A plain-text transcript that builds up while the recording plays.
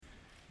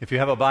If you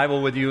have a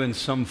Bible with you in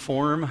some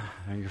form,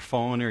 on your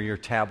phone or your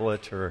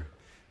tablet, or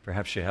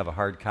perhaps you have a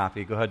hard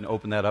copy, go ahead and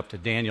open that up to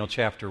Daniel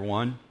chapter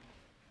 1.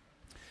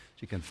 So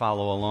you can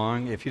follow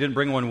along. If you didn't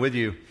bring one with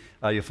you,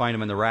 you'll find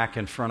them in the rack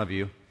in front of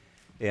you,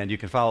 and you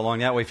can follow along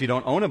that way. If you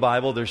don't own a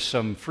Bible, there's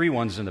some free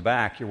ones in the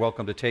back. You're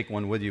welcome to take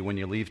one with you when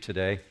you leave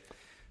today.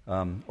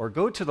 Or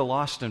go to the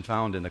Lost and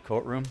Found in the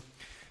coat room.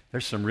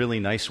 There's some really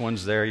nice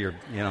ones there.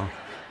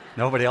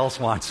 Nobody else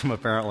wants them,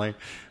 apparently.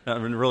 I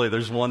mean, really,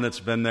 there's one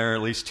that's been there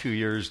at least 2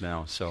 years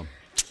now, so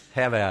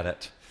have at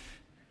it.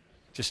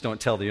 Just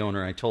don't tell the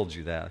owner I told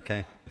you that,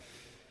 okay?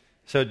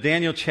 So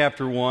Daniel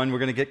chapter 1, we're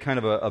going to get kind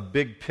of a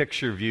big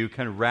picture view,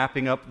 kind of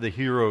wrapping up the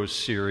Heroes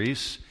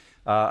series.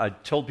 I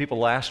told people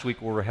last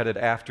week where we're headed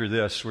after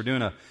this. We're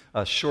doing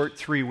a short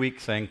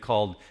 3-week thing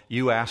called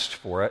You Asked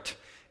For It,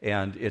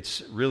 and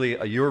it's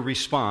really your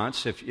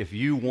response. If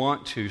you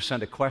want to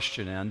send a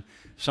question in,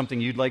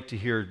 something you'd like to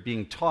hear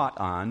being taught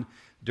on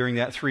during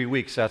that 3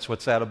 weeks, that's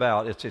what's that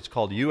about. It's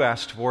called You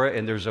Asked For It,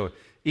 and there's an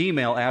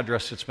email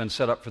address that's been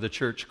set up for the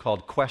church called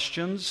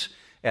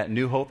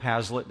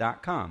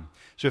questions@newhopehazlitt.com.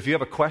 So if you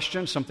have a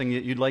question, something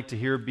that you'd like to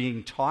hear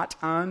being taught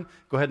on,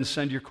 go ahead and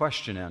send your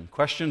question in.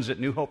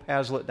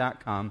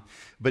 Questions@newhopehazlitt.com.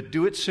 But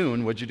do it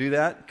soon. Would you do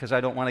that? Because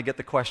I don't want to get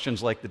the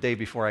questions like the day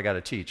before I got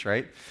to teach,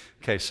 right?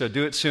 Okay, so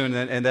do it soon,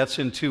 and that's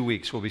in 2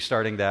 weeks. We'll be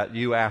starting that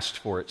You Asked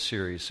For It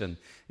series, and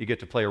you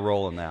get to play a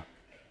role in that.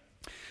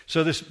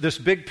 So this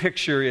big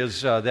picture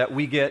is that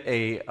we get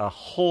a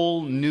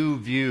whole new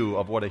view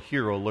of what a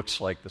hero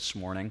looks like this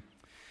morning.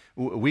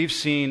 We've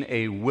seen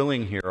a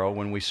willing hero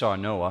when we saw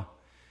Noah,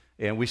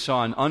 and we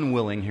saw an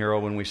unwilling hero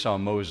when we saw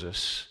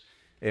Moses,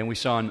 and we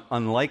saw an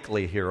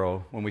unlikely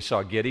hero when we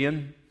saw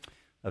Gideon,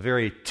 a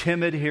very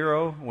timid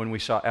hero when we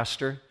saw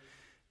Esther,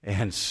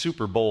 and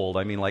super bold,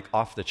 I mean like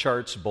off the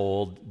charts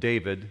bold,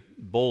 David,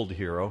 bold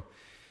hero.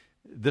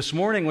 This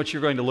morning, what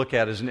you're going to look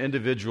at is an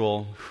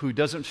individual who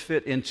doesn't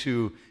fit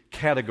into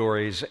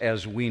categories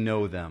as we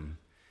know them.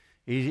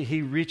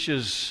 He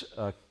reaches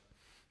a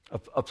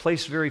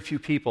place very few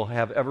people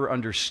have ever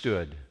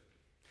understood.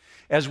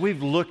 As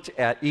we've looked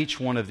at each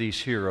one of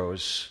these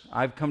heroes,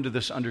 I've come to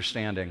this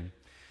understanding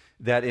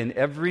that in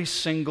every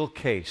single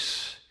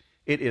case,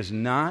 it is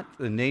not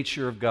the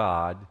nature of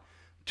God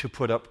to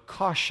put up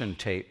caution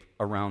tape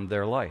around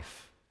their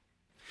life.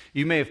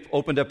 You may have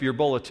opened up your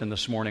bulletin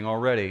this morning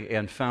already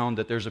and found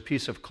that there's a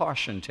piece of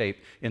caution tape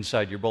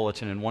inside your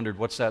bulletin and wondered,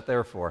 what's that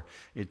there for?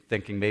 You're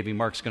thinking maybe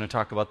Mark's going to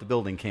talk about the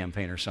building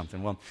campaign or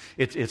something. Well,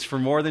 it's for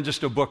more than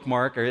just a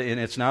bookmark, and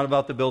it's not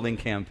about the building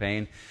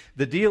campaign.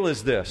 The deal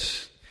is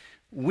this.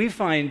 We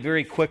find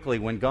very quickly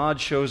when God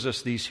shows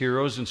us these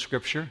heroes in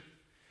Scripture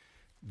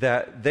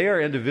that they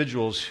are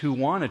individuals who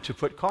wanted to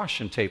put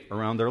caution tape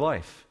around their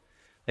life.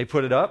 They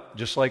put it up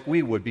just like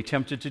we would be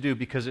tempted to do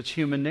because it's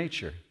human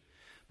nature.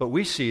 But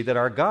we see that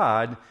our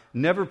God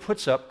never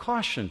puts up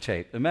caution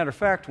tape. As a matter of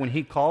fact, when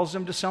He calls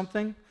them to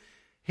something,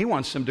 He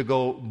wants them to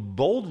go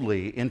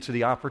boldly into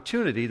the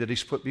opportunity that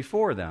He's put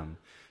before them.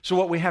 So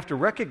what we have to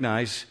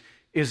recognize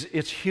is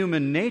it's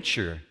human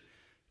nature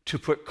to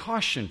put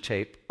caution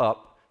tape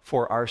up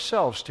for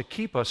ourselves to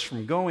keep us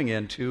from going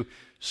into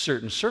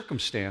certain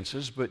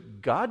circumstances,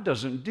 but God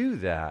doesn't do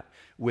that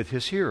with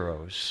His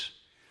heroes.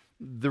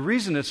 The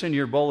reason it's in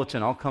your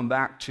bulletin, I'll come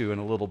back to in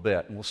a little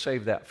bit, and we'll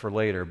save that for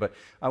later, but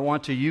I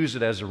want to use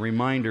it as a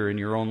reminder in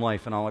your own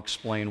life, and I'll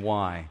explain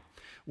why.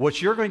 What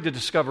you're going to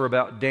discover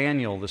about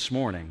Daniel this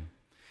morning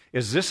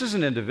is this is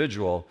an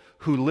individual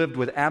who lived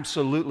with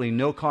absolutely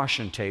no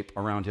caution tape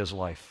around his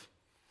life.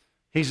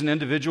 He's an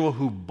individual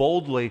who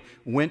boldly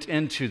went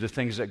into the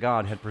things that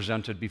God had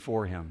presented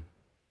before him.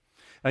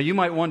 Now, you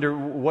might wonder,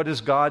 what does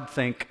God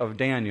think of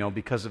Daniel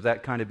because of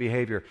that kind of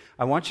behavior?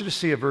 I want you to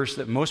see a verse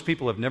that most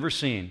people have never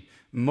seen.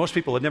 Most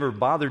people have never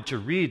bothered to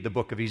read the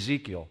book of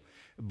Ezekiel.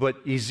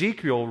 But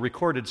Ezekiel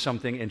recorded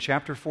something in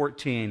chapter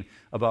 14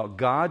 about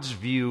God's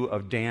view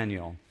of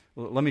Daniel.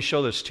 Let me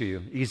show this to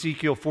you.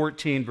 Ezekiel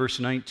 14, verse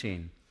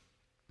 19.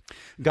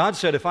 God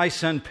said, "If I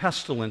send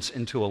pestilence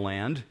into a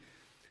land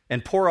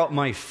and pour out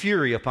my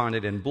fury upon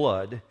it in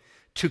blood,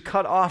 to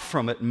cut off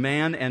from it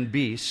man and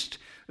beast,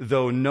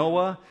 though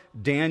Noah,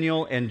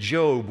 Daniel, and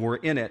Job were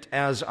in it,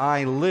 as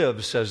I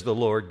live, says the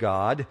Lord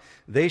God,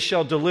 they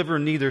shall deliver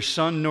neither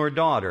son nor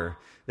daughter.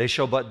 They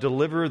shall but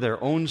deliver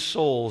their own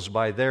souls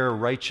by their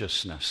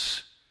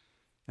righteousness."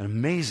 An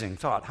amazing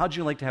thought. How'd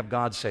you like to have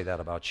God say that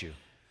about you?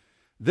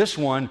 This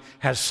one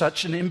has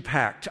such an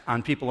impact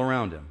on people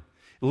around him,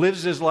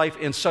 lives his life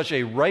in such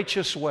a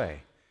righteous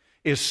way,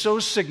 is so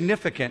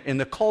significant in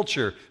the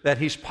culture that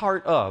he's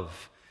part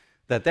of,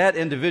 that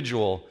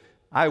individual,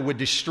 I would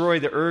destroy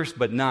the earth,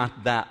 but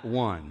not that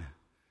one.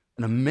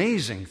 An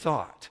amazing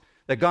thought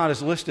that God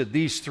has listed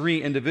these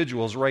three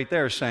individuals right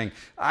there saying,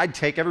 I'd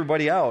take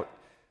everybody out.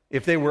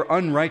 If they were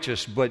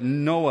unrighteous, but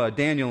Noah,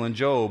 Daniel, and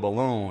Job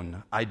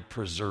alone, I'd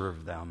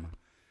preserve them.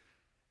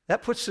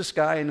 That puts this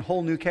guy in a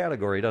whole new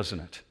category, doesn't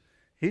it?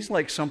 He's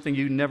like something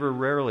you never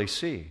rarely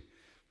see.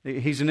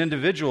 He's an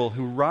individual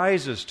who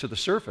rises to the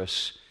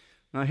surface.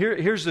 Now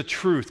here's the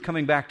truth,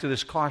 coming back to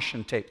this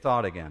caution tape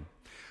thought again.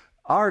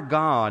 Our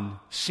God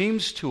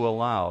seems to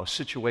allow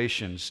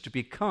situations to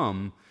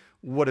become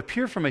what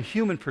appear from a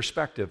human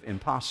perspective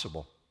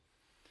impossible.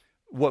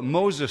 What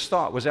Moses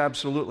thought was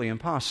absolutely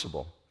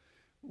impossible.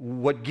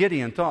 What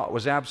Gideon thought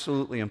was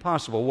absolutely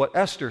impossible. What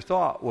Esther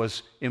thought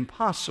was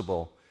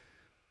impossible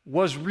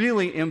was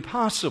really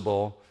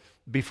impossible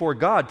before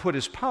God put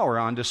his power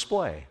on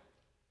display.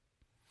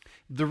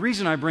 The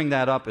reason I bring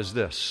that up is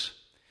this.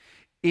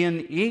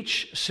 In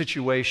each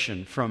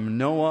situation, from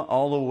Noah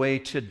all the way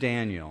to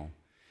Daniel,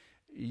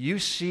 you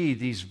see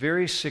these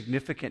very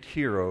significant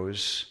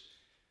heroes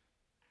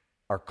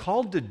are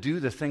called to do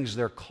the things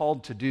they're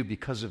called to do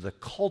because of the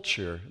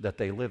culture that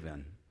they live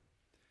in.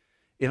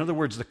 In other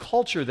words, the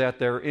culture that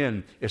they're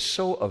in is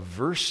so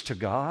averse to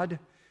God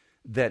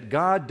that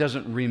God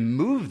doesn't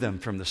remove them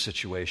from the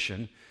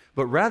situation,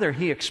 but rather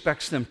he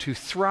expects them to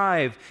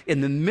thrive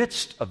in the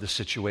midst of the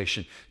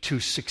situation, to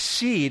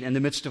succeed in the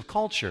midst of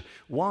culture.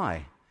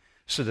 Why?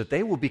 So that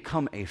they will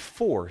become a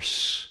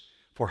force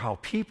for how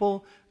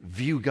people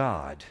view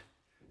God.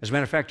 As a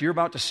matter of fact, you're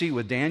about to see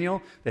with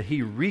Daniel that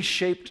he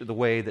reshaped the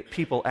way that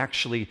people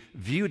actually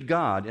viewed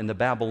God in the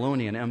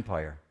Babylonian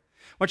Empire.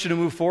 I want you to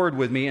move forward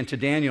with me into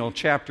Daniel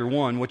chapter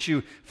 1. What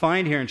you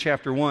find here in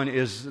chapter 1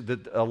 is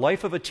a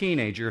life of a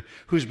teenager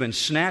who's been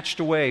snatched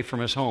away from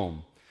his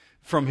home,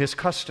 from his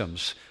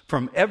customs,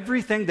 from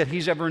everything that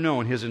he's ever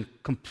known,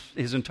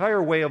 his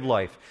entire way of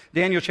life.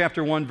 Daniel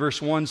chapter 1,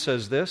 verse 1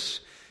 says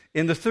this,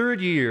 "In the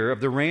 3rd year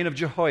of the reign of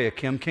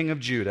Jehoiakim, king of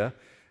Judah,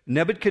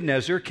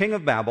 Nebuchadnezzar, king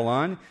of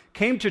Babylon,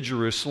 came to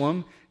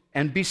Jerusalem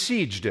and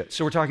besieged it."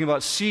 So we're talking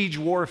about siege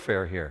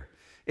warfare here.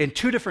 In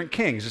 2 different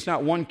kings. It's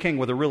not one king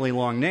with a really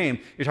long name.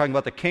 You're talking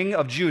about the king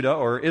of Judah,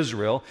 or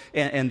Israel,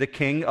 and the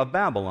king of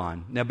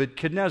Babylon,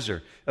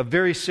 Nebuchadnezzar, a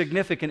very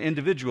significant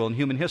individual in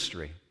human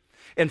history.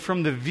 And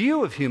from the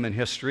view of human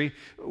history,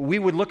 we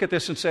would look at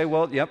this and say,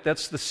 well, yep,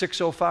 that's the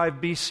 605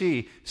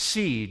 BC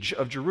siege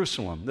of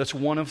Jerusalem. That's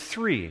one of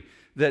 3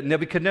 that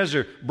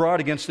Nebuchadnezzar brought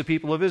against the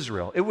people of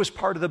Israel. It was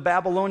part of the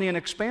Babylonian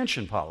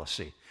expansion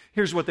policy.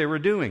 Here's what they were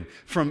doing.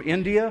 From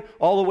India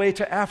all the way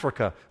to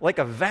Africa, like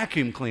a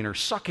vacuum cleaner,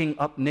 sucking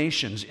up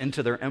nations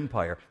into their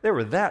empire. They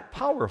were that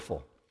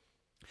powerful.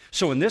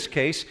 So in this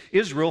case,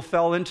 Israel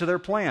fell into their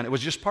plan. It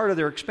was just part of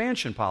their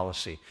expansion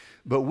policy.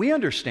 But we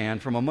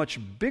understand from a much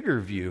bigger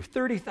view,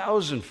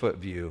 30,000-foot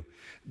view,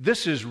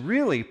 this is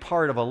really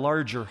part of a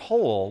larger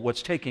whole,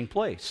 what's taking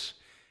place.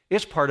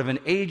 It's part of an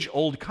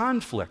age-old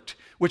conflict,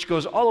 which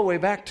goes all the way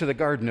back to the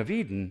Garden of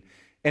Eden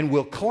and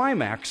will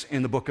climax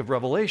in the book of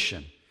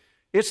Revelation.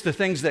 It's the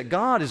things that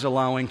God is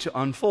allowing to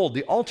unfold,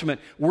 the ultimate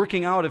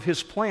working out of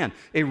his plan,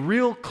 a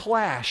real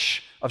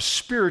clash of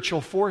spiritual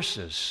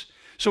forces.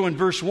 So in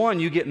verse 1,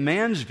 you get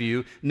man's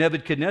view.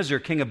 Nebuchadnezzar,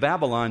 king of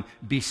Babylon,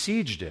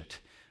 besieged it.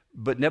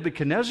 But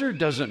Nebuchadnezzar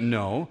doesn't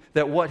know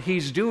that what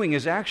he's doing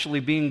is actually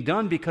being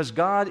done because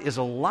God is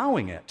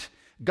allowing it.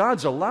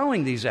 God's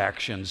allowing these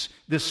actions.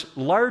 This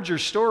larger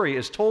story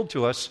is told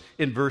to us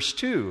in verse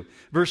 2.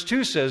 Verse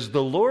 2 says,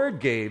 "The Lord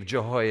gave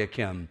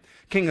Jehoiakim,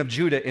 king of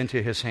Judah,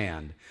 into his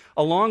hand,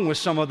 along with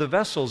some of the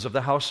vessels of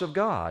the house of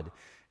God.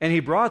 And he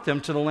brought them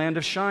to the land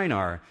of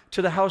Shinar,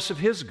 to the house of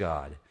his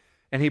God.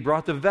 And he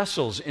brought the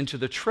vessels into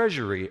the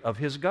treasury of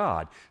his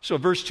God." So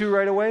verse 2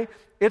 right away,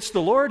 it's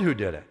the Lord who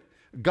did it.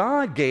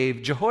 God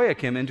gave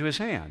Jehoiakim into his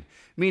hand,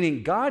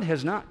 meaning God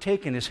has not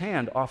taken his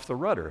hand off the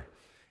rudder.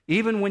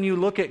 Even when you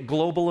look at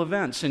global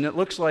events and it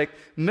looks like,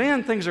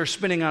 man, things are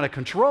spinning out of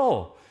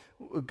control,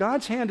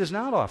 God's hand is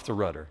not off the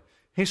rudder.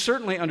 He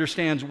certainly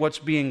understands what's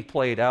being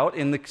played out,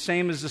 and the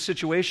same as the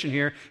situation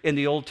here in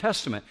the Old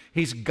Testament.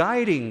 He's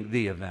guiding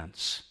the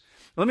events.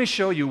 Let me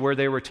show you where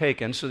they were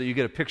taken so that you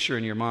get a picture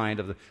in your mind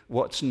of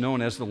what's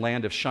known as the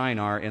land of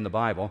Shinar in the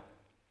Bible.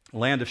 The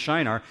land of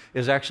Shinar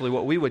is actually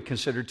what we would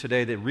consider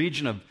today the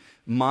region of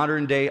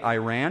modern-day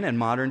Iran and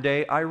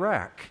modern-day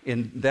Iraq.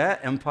 In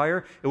that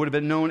empire, it would have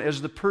been known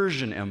as the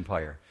Persian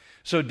Empire.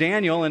 So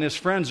Daniel and his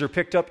friends are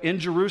picked up in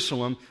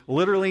Jerusalem,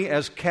 literally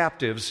as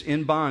captives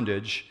in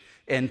bondage,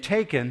 and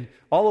taken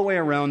all the way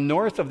around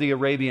north of the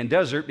Arabian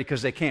desert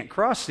because they can't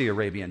cross the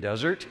Arabian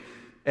desert,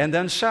 and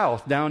then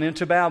south down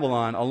into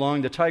Babylon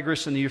along the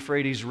Tigris and the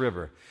Euphrates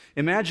River.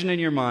 Imagine in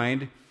your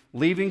mind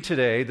leaving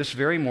today, this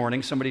very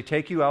morning, somebody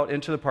take you out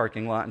into the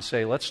parking lot and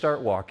say, let's start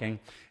walking,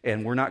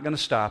 and we're not going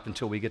to stop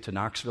until we get to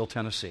Knoxville,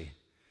 Tennessee.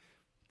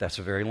 That's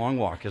a very long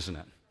walk, isn't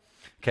it?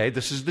 Okay,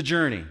 this is the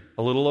journey,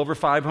 a little over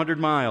 500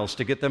 miles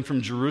to get them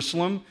from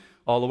Jerusalem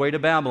all the way to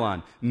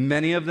Babylon.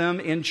 Many of them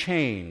in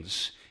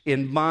chains,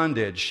 in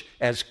bondage,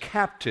 as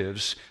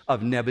captives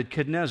of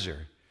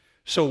Nebuchadnezzar.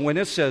 So when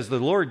it says the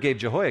Lord gave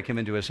Jehoiakim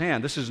into his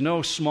hand, this is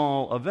no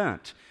small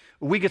event.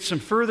 We get some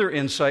further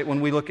insight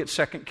when we look at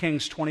 2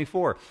 Kings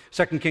 24.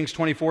 2 Kings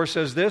 24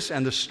 says this,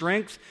 "And the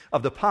strength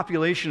of the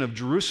population of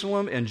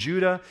Jerusalem and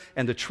Judah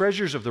and the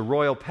treasures of the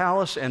royal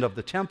palace and of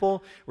the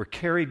temple were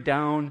carried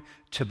down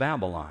to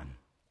Babylon."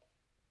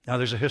 Now,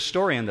 there's a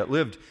historian that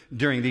lived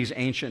during these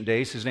ancient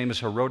days. His name is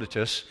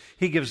Herodotus.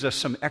 He gives us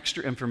some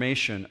extra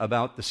information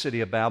about the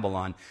city of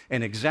Babylon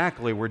and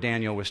exactly where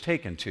Daniel was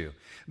taken to.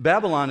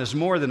 Babylon is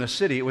more than a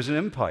city, it was an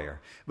empire.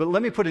 But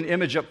let me put an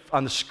image up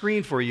on the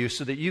screen for you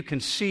so that you can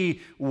see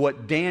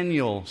what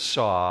Daniel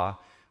saw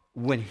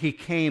when he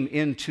came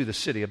into the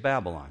city of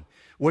Babylon.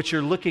 What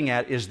you're looking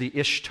at is the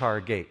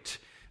Ishtar Gate.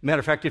 Matter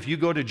of fact, if you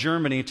go to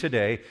Germany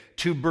today,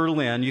 to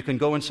Berlin, you can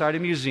go inside a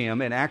museum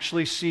and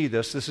actually see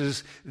this. This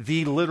is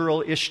the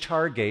literal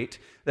Ishtar Gate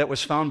that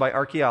was found by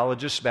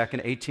archaeologists back in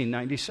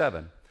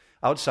 1897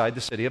 outside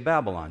the city of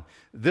Babylon.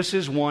 This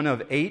is one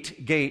of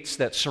 8 gates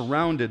that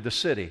surrounded the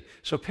city.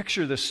 So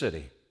picture this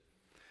city.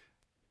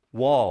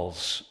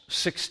 Walls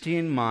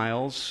 16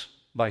 miles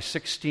by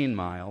 16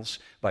 miles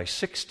by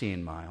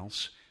 16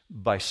 miles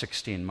by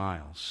 16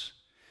 miles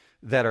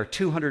that are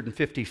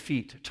 250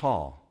 feet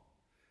tall,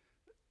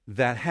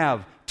 that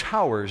have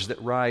towers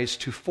that rise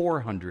to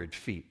 400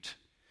 feet.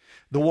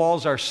 The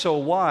walls are so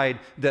wide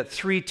that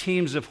 3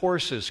 teams of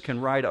horses can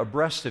ride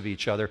abreast of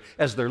each other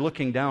as they're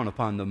looking down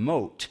upon the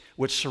moat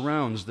which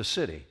surrounds the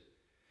city.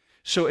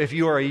 So if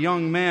you are a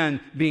young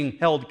man being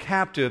held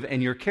captive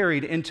and you're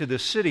carried into the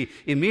city,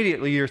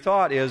 immediately your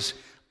thought is,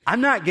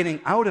 I'm not getting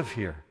out of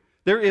here.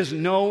 There is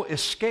no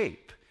escape.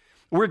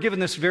 We're given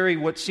this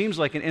what seems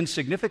like an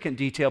insignificant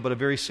detail, but a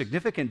very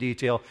significant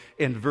detail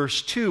in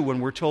verse 2 when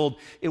we're told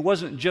it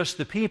wasn't just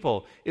the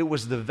people, it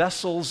was the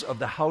vessels of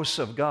the house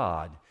of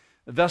God.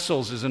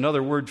 Vessels is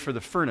another word for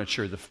the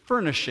furniture, the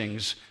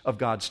furnishings of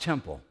God's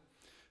temple.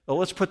 Well,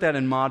 let's put that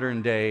in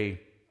modern day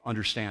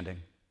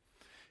understanding.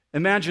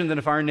 Imagine that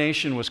if our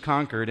nation was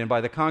conquered, and by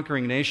the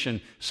conquering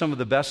nation, some of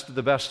the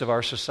best of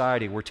our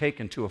society were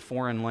taken to a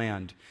foreign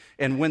land.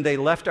 And when they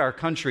left our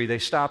country, they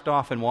stopped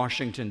off in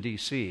Washington,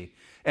 D.C.,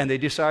 and they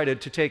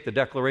decided to take the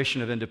Declaration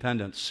of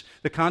Independence,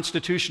 the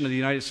Constitution of the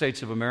United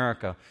States of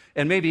America,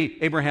 and maybe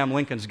Abraham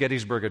Lincoln's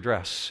Gettysburg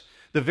Address,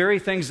 the very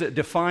things that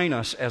define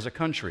us as a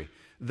country.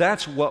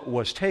 That's what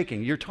was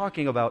taken. You're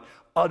talking about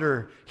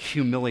utter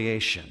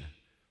humiliation.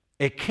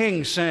 A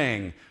king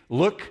saying,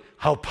 look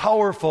how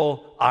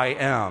powerful I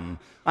am.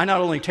 I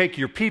not only take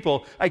your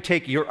people, I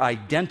take your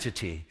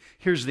identity.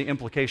 Here's the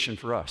implication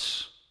for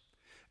us.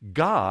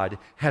 God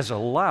has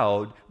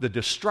allowed the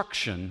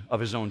destruction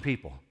of his own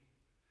people.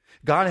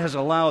 God has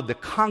allowed the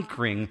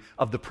conquering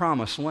of the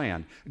promised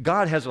land.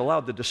 God has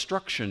allowed the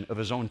destruction of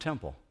his own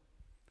temple.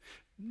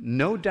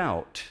 No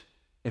doubt,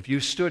 if you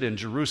stood in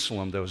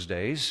Jerusalem those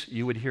days,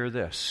 you would hear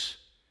this.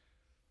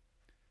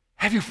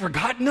 Have you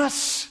forgotten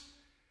us?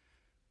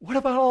 What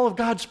about all of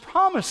God's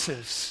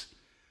promises?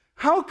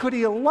 How could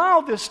he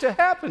allow this to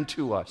happen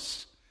to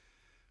us?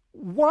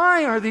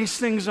 Why are these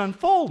things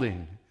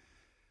unfolding?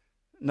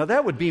 Now,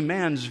 that would be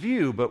man's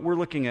view, but we're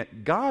looking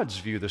at God's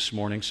view this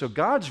morning, so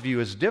God's view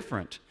is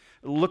different.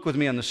 Look with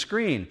me on the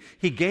screen.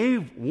 He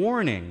gave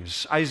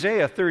warnings.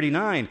 Isaiah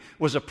 39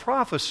 was a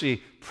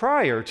prophecy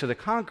prior to the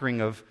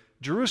conquering of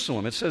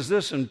Jerusalem. It says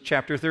this in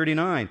chapter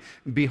 39,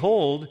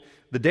 Behold,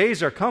 the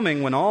days are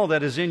coming when all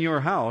that is in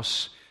your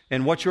house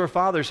and what your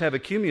fathers have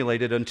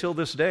accumulated until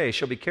this day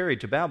shall be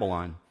carried to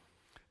Babylon.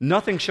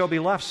 Nothing shall be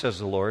left, says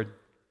the Lord.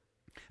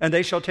 And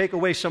they shall take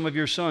away some of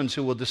your sons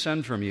who will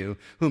descend from you,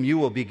 whom you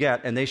will beget,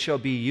 and they shall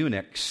be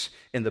eunuchs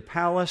in the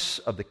palace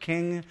of the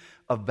king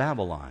of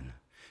Babylon.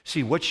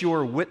 See, what you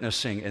are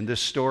witnessing in this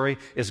story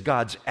is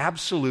God's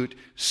absolute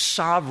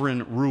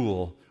sovereign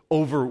rule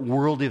over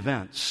world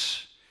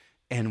events.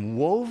 And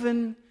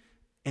woven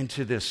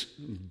into this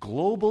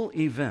global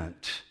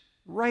event,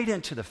 right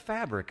into the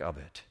fabric of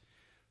it,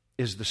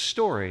 is the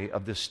story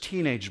of this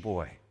teenage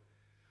boy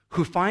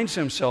who finds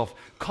himself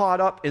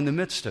caught up in the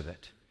midst of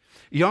it.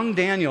 Young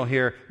Daniel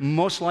here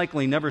most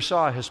likely never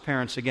saw his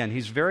parents again.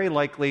 He's very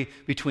likely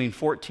between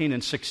 14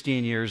 and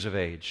 16 years of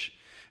age.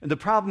 And the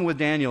problem with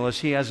Daniel is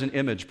he has an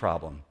image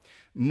problem.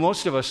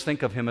 Most of us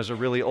think of him as a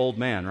really old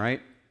man,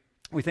 right?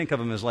 We think of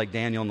him as like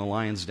Daniel in the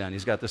lion's den.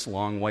 He's got this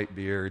long white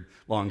beard,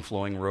 long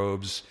flowing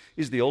robes.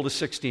 He's the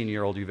oldest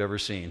 16-year-old you've ever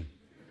seen.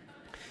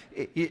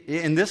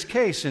 In this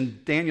case, in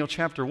Daniel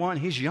chapter 1,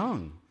 he's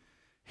young.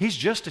 He's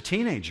just a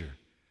teenager.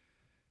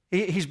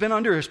 He's been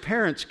under his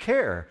parents'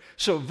 care.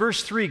 So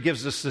verse 3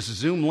 gives us this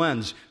zoom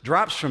lens,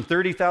 drops from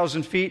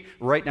 30,000 feet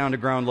right down to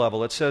ground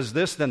level. It says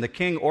this, Then the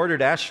king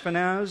ordered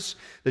Ashpenaz,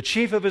 the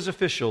chief of his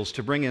officials,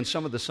 to bring in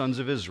some of the sons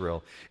of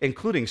Israel,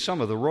 including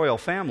some of the royal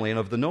family and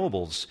of the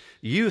nobles,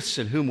 youths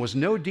in whom was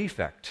no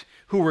defect,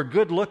 who were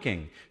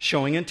good-looking,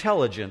 showing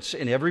intelligence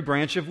in every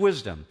branch of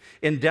wisdom,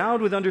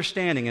 endowed with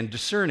understanding and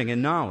discerning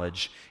and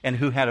knowledge, and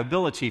who had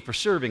ability for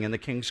serving in the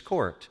king's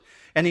court.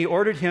 And he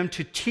ordered him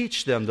to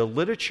teach them the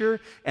literature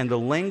and the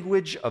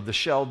language of the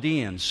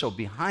Chaldeans. So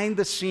behind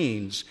the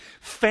scenes,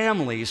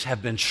 families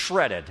have been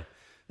shredded.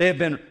 They have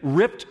been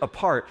ripped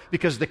apart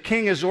because the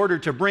king is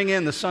ordered to bring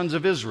in the sons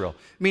of Israel,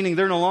 meaning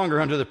they're no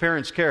longer under the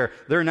parents' care.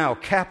 They're now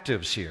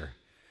captives here.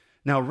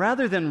 Now,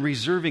 rather than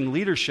reserving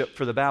leadership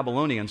for the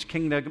Babylonians,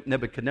 King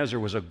Nebuchadnezzar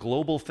was a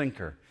global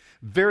thinker,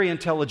 very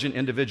intelligent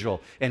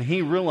individual, and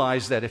he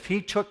realized that if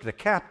he took the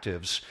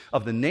captives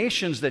of the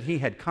nations that he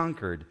had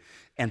conquered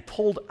and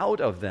pulled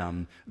out of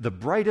them the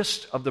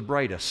brightest of the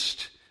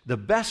brightest, the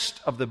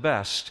best of the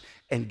best,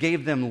 and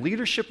gave them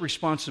leadership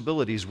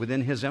responsibilities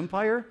within his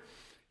empire,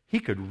 he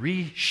could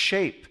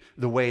reshape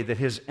the way that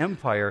his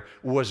empire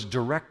was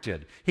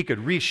directed. He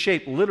could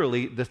reshape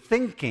literally the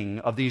thinking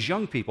of these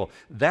young people.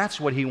 That's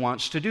what he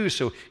wants to do.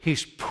 So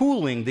he's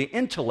pooling the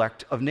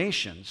intellect of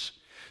nations.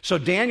 So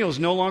Daniel's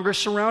no longer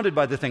surrounded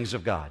by the things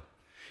of God.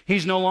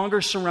 He's no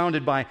longer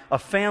surrounded by a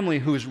family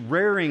who's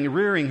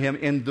rearing him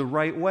in the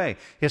right way.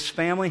 His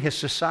family, his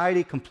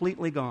society,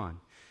 completely gone.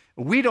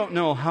 We don't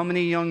know how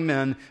many young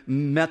men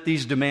met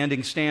these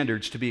demanding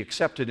standards to be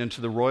accepted into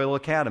the Royal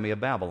Academy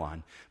of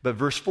Babylon. But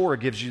verse 4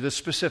 gives you the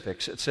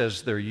specifics. It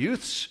says, they're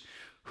youths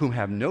who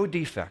have no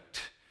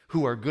defect,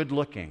 who are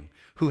good-looking,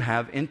 who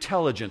have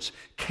intelligence,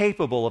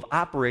 capable of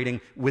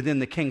operating within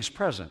the king's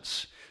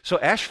presence. So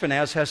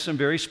Ashpenaz has some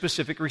very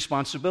specific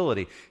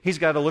responsibility. He's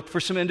got to look for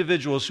some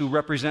individuals who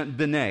represent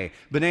B'nai.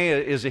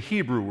 B'nai is a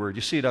Hebrew word.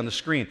 You see it on the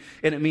screen.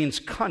 And it means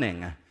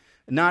cunning,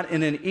 not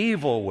in an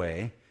evil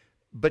way,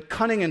 but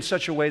cunning in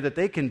such a way that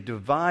they can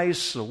devise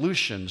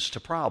solutions to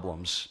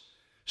problems.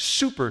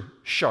 Super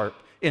sharp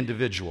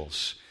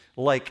individuals,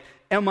 like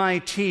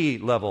MIT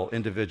level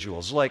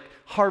individuals, like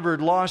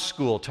Harvard Law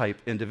School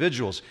type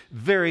individuals.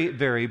 Very,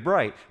 very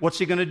bright. What's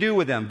he going to do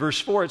with them? Verse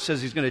 4, it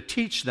says he's going to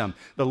teach them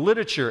the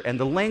literature and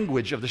the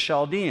language of the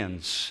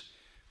Chaldeans,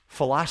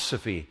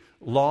 philosophy,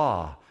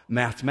 law,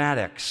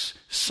 mathematics,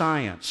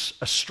 science,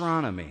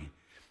 astronomy.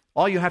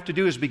 All you have to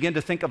do is begin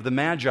to think of the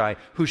Magi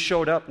who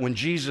showed up when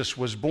Jesus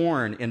was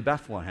born in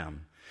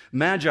Bethlehem.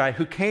 Magi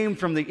who came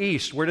from the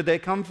east. Where did they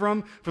come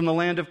from? From the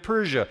land of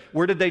Persia.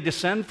 Where did they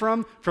descend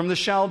from? From the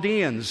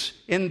Chaldeans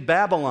in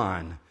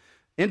Babylon.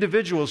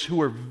 Individuals who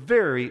were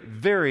very,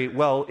 very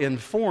well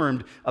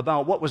informed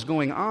about what was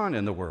going on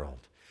in the world.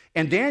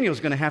 And Daniel's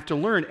going to have to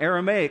learn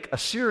Aramaic,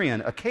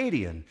 Assyrian,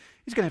 Akkadian.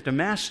 He's going to have to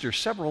master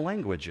several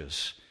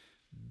languages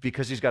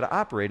because he's got to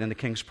operate in the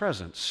king's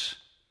presence.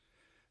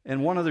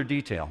 And one other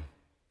detail,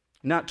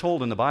 not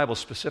told in the Bible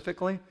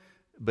specifically,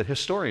 but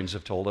historians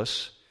have told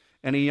us,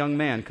 any young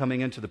man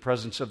coming into the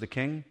presence of the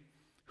king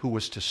who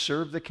was to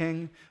serve the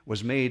king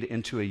was made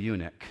into a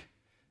eunuch,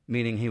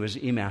 meaning he was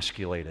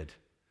emasculated.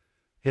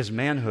 His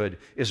manhood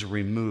is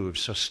removed.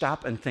 So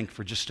stop and think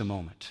for just a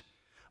moment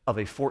of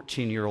a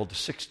 14-year-old to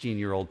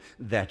 16-year-old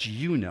that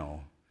you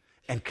know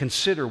and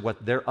consider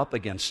what they're up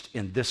against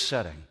in this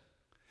setting.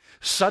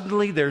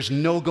 Suddenly there's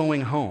no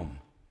going home.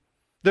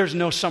 There's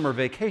no summer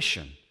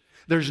vacation.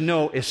 There's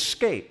no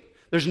escape.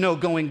 There's no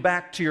going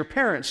back to your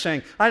parents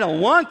saying, I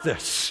don't want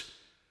this.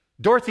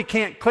 Dorothy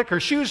can't click her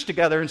shoes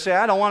together and say,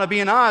 I don't want to be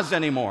in Oz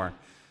anymore.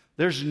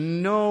 There's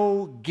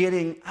no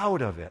getting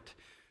out of it.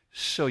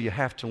 So you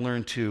have to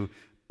learn to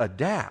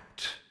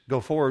adapt. Go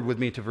forward with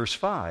me to verse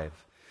 5.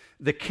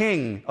 The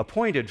king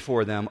appointed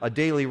for them a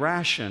daily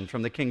ration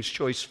from the king's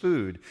choice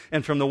food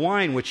and from the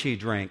wine which he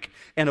drank,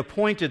 and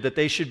appointed that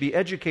they should be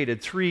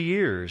educated 3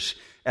 years,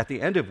 at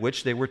the end of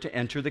which they were to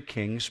enter the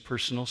king's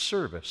personal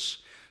service.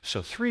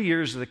 So 3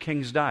 years of the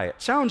king's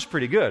diet. Sounds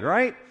pretty good,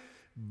 right?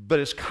 But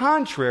it's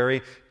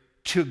contrary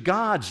to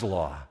God's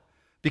law,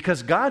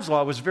 because God's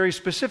law was very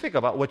specific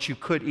about what you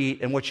could eat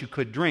and what you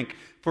could drink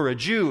for a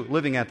Jew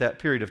living at that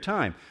period of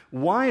time.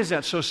 Why is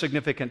that so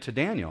significant to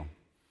Daniel?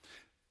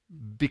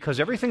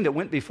 Because everything that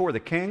went before the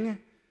king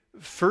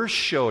first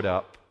showed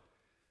up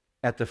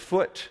at the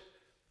foot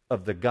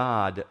of the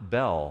god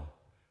Bel,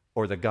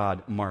 or the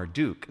god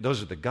Marduk.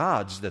 Those are the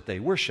gods that they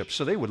worship.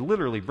 So they would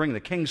literally bring the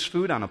king's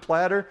food on a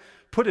platter,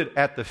 put it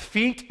at the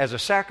feet as a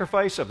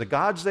sacrifice of the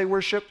gods they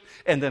worshiped,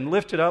 and then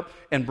lift it up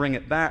and bring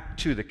it back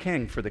to the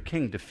king for the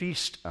king to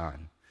feast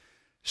on.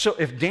 So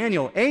if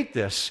Daniel ate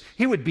this,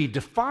 he would be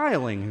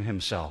defiling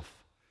himself.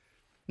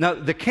 Now,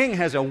 the king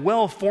has a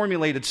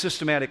well-formulated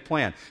systematic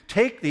plan.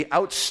 Take the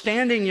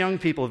outstanding young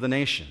people of the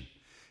nation,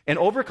 and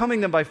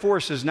overcoming them by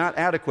force is not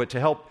adequate to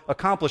help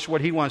accomplish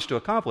what he wants to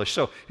accomplish.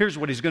 So here's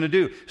what he's going to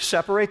do.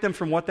 Separate them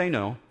from what they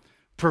know,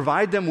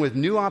 provide them with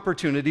new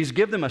opportunities,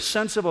 give them a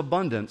sense of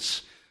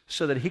abundance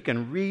so that he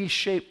can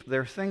reshape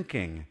their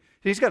thinking.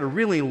 He's got a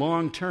really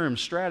long-term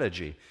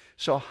strategy.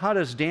 So how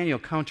does Daniel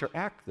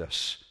counteract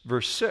this?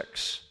 Verse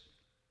 6.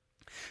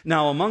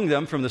 Now among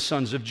them from the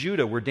sons of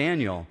Judah were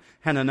Daniel,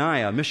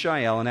 Hananiah,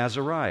 Mishael, and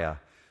Azariah.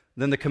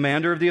 Then the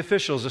commander of the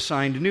officials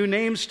assigned new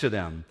names to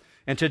them.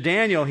 And to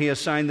Daniel he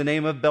assigned the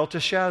name of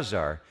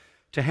Belteshazzar,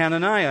 to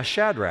Hananiah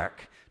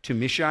Shadrach, to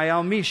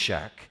Mishael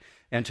Meshach,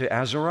 and to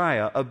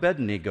Azariah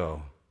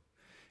Abednego.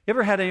 You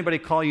ever had anybody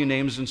call you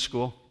names in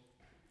school?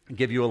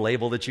 Give you a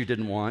label that you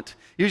didn't want?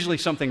 Usually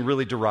something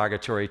really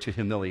derogatory to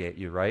humiliate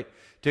you, right?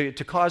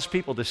 To cause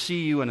people to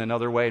see you in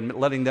another way and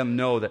letting them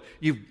know that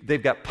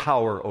they've got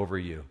power over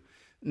you.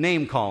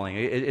 Name calling,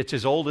 it's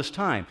as old as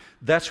time.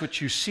 That's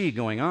what you see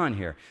going on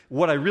here.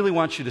 What I really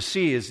want you to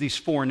see is these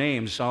 4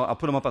 names. I'll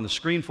put them up on the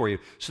screen for you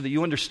so that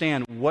you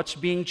understand what's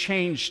being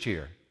changed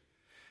here.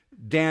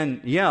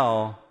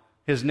 Daniel,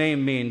 his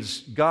name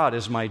means God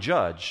is my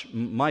judge.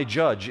 My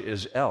judge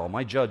is El.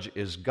 My judge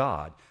is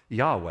God,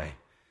 Yahweh.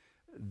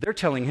 They're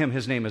telling him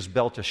his name is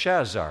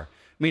Belteshazzar,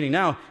 meaning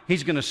now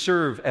he's going to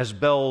serve as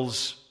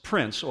Bel's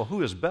prince. Well,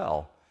 who is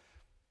Bel?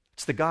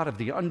 It's the god of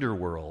the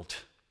underworld.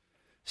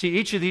 See,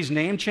 each of these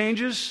name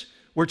changes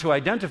were to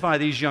identify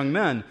these young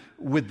men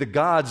with the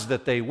gods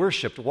that they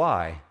worshiped.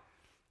 Why?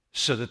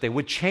 So that they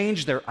would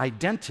change their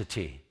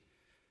identity.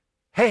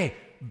 Hey,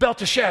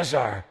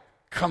 Belteshazzar,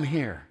 come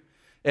here.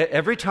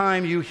 Every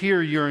time you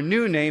hear your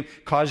new name,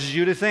 causes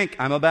you to think,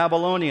 I'm a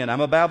Babylonian,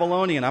 I'm a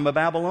Babylonian, I'm a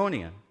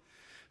Babylonian.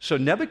 So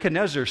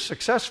Nebuchadnezzar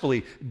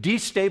successfully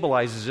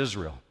destabilizes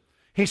Israel.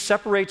 He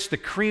separates the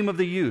cream of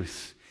the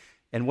youth.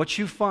 And what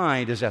you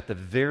find is at the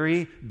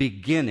very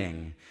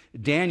beginning,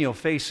 Daniel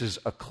faces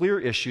a clear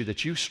issue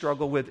that you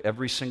struggle with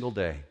every single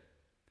day.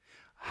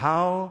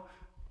 How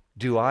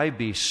do I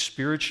be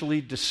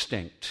spiritually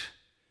distinct,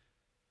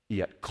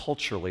 yet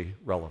culturally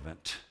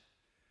relevant?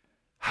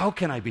 How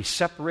can I be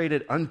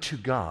separated unto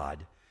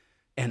God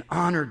and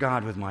honor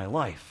God with my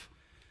life,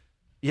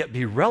 yet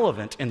be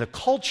relevant in the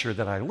culture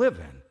that I live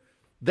in?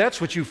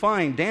 That's what you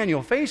find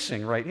Daniel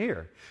facing right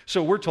here.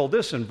 So we're told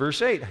this in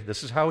verse 8.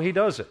 This is how he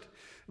does it.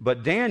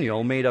 But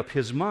Daniel made up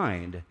his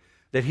mind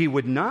that he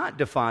would not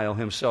defile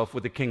himself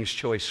with the king's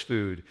choice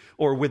food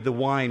or with the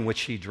wine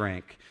which he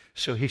drank.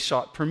 So he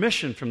sought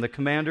permission from the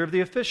commander of the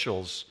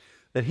officials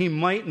that he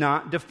might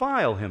not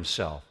defile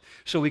himself.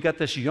 So we got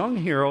this young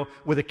hero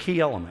with a key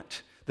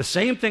element. The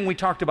same thing we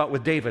talked about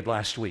with David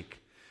last week.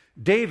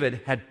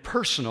 David had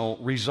personal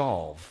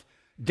resolve.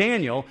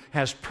 Daniel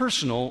has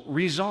personal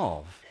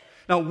resolve.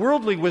 Now,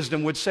 worldly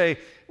wisdom would say,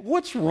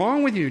 what's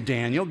wrong with you,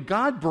 Daniel?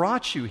 God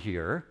brought you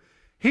here.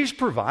 He's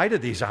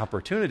provided these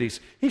opportunities.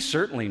 He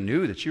certainly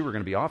knew that you were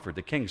going to be offered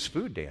the king's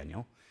food,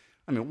 Daniel.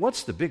 I mean,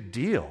 what's the big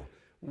deal?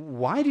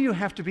 Why do you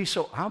have to be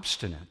so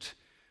obstinate?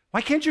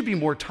 Why can't you be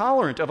more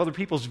tolerant of other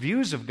people's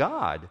views of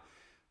God?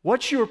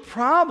 What's your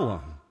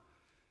problem?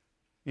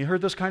 You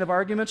heard those kind of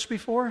arguments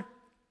before?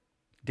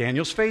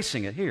 Daniel's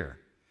facing it here.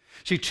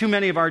 See, too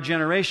many of our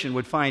generation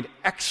would find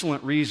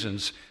excellent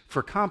reasons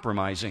for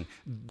compromising.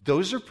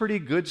 Those are pretty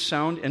good,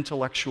 sound,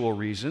 intellectual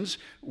reasons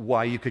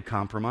why you could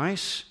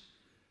compromise.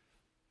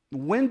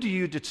 When do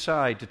you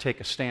decide to take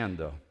a stand,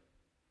 though?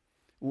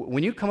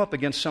 When you come up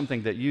against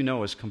something that you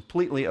know is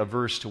completely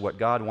averse to what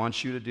God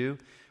wants you to do,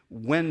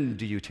 when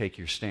do you take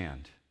your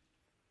stand?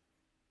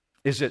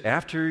 Is it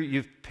after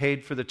you've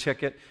paid for the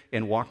ticket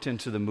and walked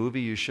into the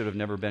movie you should have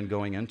never been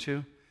going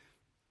into?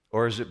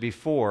 Or is it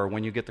before,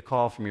 when you get the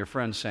call from your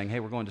friends saying, hey,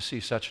 we're going to see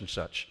such and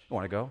such? You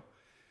want to go?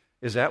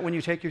 Is that when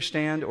you take your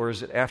stand, or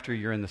is it after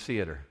you're in the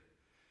theater?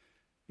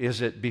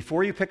 Is it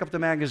before you pick up the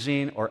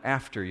magazine or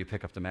after you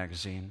pick up the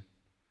magazine?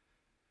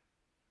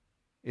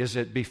 Is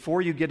it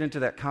before you get into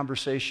that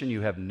conversation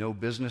you have no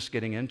business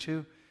getting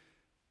into?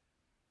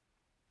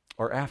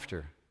 Or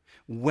after?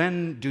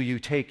 When do you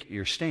take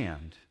your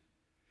stand?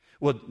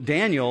 Well,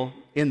 Daniel,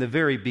 in the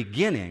very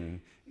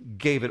beginning,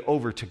 gave it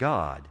over to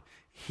God.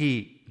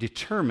 He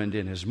determined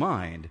in his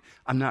mind,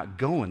 I'm not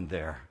going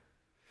there.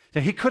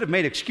 Now, he could have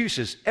made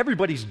excuses.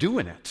 Everybody's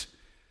doing it.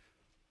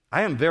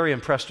 I am very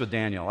impressed with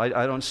Daniel.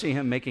 I don't see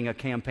him making a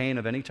campaign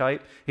of any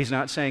type. He's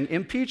not saying,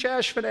 impeach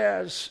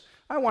Ashpenaz.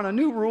 I want a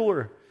new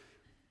ruler.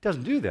 He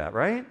doesn't do that,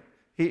 right?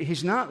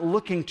 He's not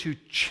looking to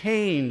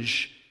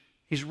change.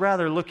 He's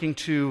rather looking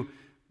to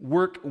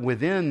work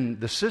within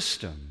the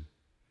system.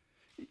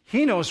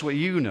 He knows what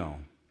you know.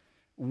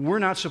 We're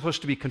not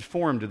supposed to be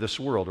conformed to this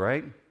world,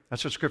 right?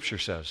 That's what Scripture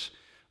says.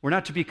 We're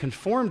not to be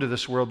conformed to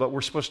this world, but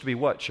we're supposed to be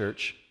what,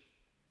 church?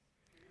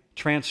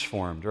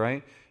 Transformed,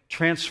 right?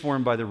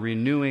 Transformed by the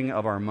renewing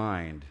of our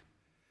mind.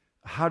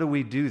 How do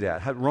we do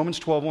that? Romans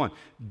 12:1.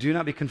 Do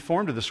not be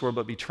conformed to this world,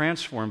 but be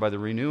transformed by the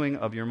renewing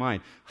of your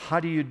mind. How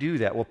do you do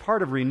that? Well,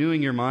 part of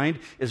renewing your mind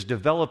is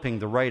developing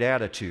the right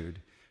attitude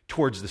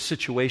towards the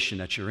situation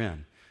that you're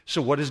in.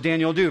 So what does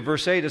Daniel do?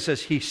 Verse 8, it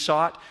says, he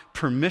sought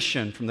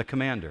permission from the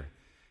commander.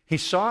 He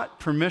sought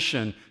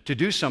permission to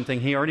do something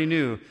he already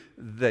knew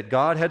that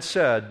God had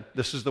said,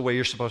 this is the way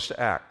you're supposed to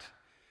act.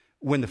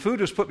 When the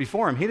food was put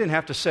before him, he didn't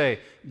have to say,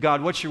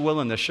 God, what's your will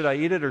in this? Should I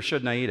eat it or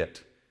shouldn't I eat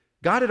it?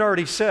 God had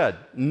already said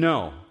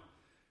no.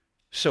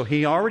 So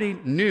he already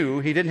knew.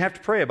 He didn't have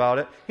to pray about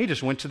it. He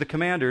just went to the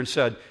commander and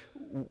said,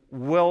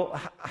 well,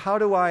 how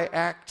do I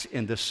act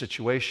in this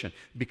situation?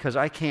 Because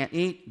I can't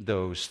eat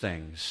those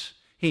things.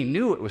 He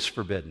knew it was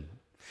forbidden.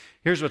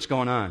 Here's what's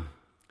going on.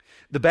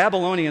 The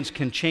Babylonians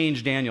can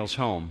change Daniel's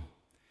home.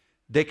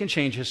 They can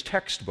change his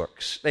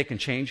textbooks. They can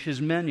change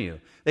his menu.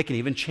 They can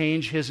even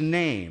change his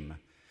name.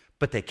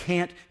 But they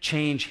can't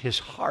change his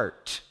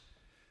heart.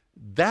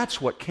 That's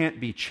what can't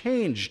be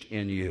changed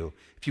in you.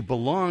 If you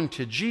belong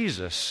to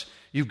Jesus,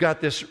 you've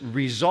got this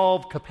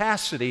resolved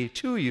capacity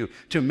to you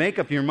to make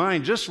up your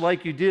mind, just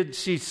like you did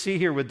see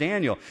here with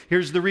Daniel.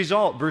 Here's the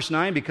result. Verse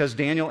 9, because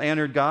Daniel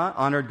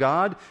honored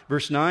God.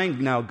 Verse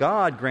 9, now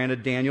God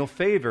granted Daniel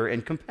favor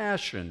and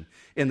compassion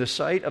in the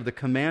sight of the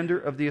commander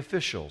of the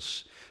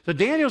officials. So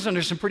Daniel's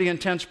under some pretty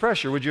intense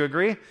pressure. Would you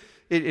agree?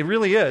 It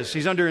really is.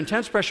 He's under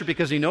intense pressure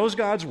because he knows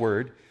God's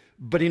word,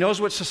 but he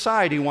knows what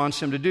society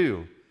wants him to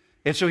do.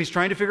 And so he's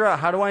trying to figure out,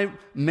 how do I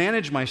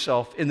manage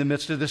myself in the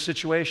midst of this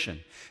situation?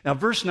 Now,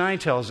 verse 9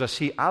 tells us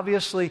he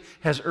obviously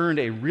has earned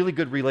a really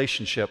good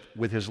relationship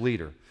with his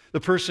leader,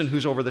 the person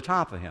who's over the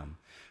top of him.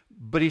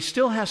 But he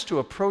still has to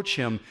approach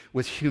him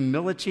with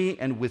humility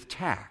and with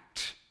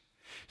tact.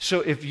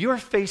 So if you're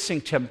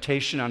facing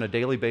temptation on a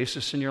daily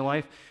basis in your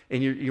life,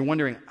 and you're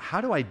wondering,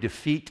 how do I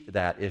defeat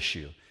that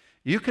issue?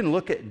 You can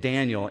look at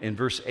Daniel in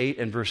verse 8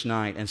 and verse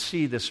 9 and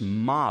see this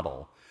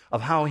model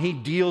of how he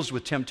deals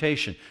with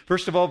temptation.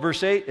 First of all,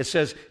 verse 8, it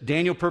says,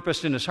 Daniel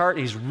purposed in his heart.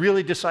 He's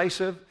really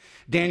decisive.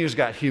 Daniel's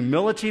got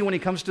humility when he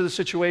comes to the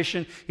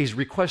situation. He's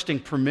requesting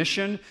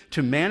permission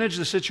to manage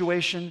the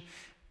situation.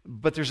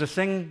 But there's a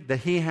thing that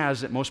he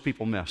has that most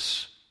people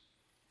miss.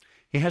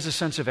 He has a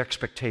sense of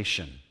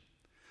expectation.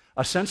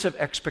 A sense of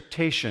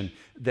expectation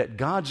that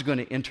God's going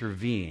to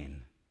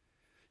intervene.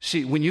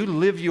 See, when you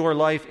live your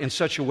life in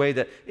such a way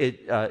that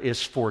it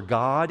is for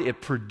God, it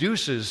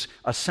produces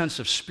a sense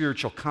of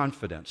spiritual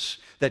confidence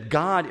that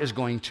God is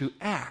going to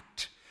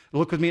act.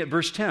 Look with me at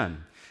verse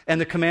 10.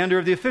 And the commander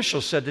of the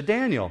officials said to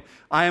Daniel,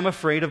 I am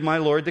afraid of my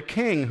lord the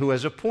king, who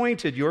has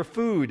appointed your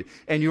food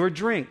and your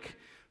drink.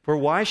 For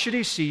why should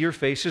he see your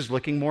faces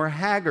looking more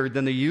haggard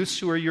than the youths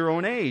who are your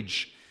own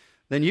age?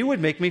 Then you would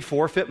make me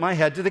forfeit my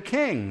head to the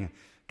king.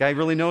 Guy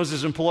really knows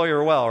his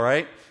employer well,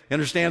 right? He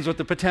understands what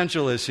the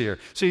potential is here.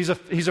 So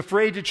he's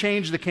afraid to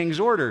change the king's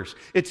orders.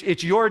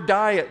 It's your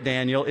diet,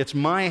 Daniel. It's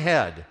my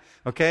head.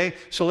 Okay?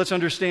 So let's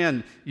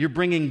understand, you're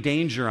bringing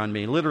danger on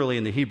me. Literally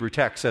in the Hebrew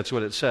text, that's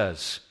what it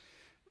says.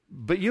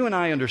 But you and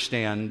I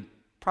understand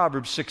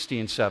Proverbs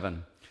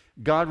 16:7.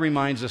 God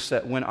reminds us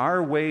that when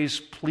our ways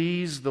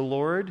please the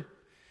Lord,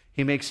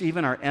 he makes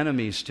even our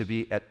enemies to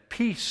be at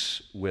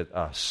peace with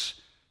us.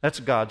 That's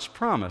God's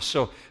promise.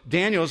 So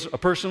Daniel's a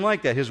person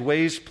like that. His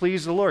ways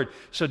please the Lord.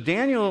 So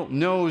Daniel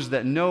knows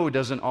that no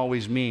doesn't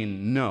always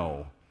mean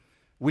no.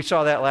 We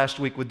saw that last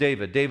week with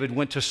David. David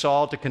went to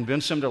Saul to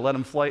convince him to let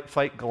him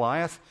fight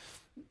Goliath.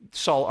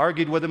 Saul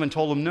argued with him and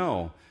told him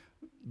no.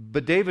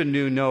 But David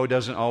knew no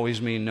doesn't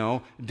always mean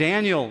no.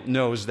 Daniel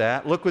knows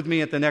that. Look with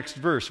me at the next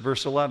verse,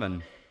 verse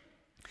 11.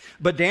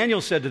 But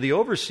Daniel said to the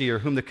overseer,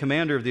 whom the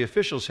commander of the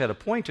officials had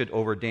appointed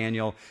over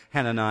Daniel,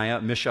 Hananiah,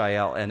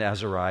 Mishael, and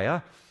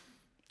Azariah,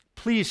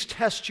 please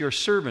test your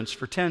servants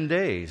for 10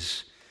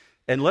 days,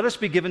 and let us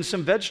be given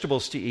some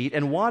vegetables to eat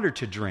and water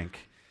to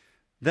drink.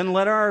 Then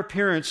let our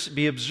appearance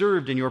be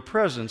observed in your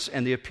presence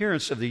and the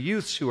appearance of the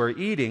youths who are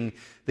eating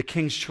the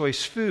king's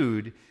choice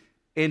food,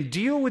 and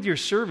deal with your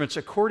servants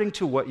according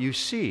to what you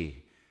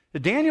see.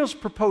 Daniel's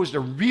proposed a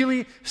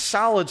really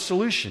solid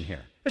solution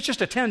here. It's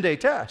just a 10-day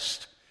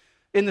test.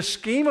 In the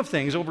scheme of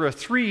things, over a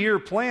 3-year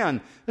plan,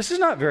 this is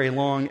not very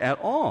long at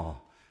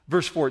all.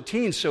 Verse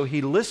 14, so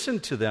he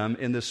listened to them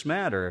in this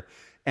matter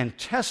and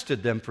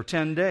tested them for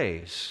 10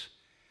 days.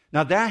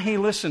 Now that he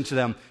listened to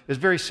them is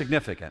very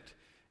significant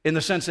in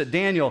the sense that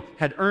Daniel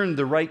had earned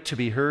the right to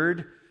be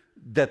heard,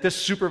 that this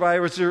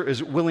supervisor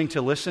is willing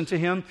to listen to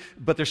him,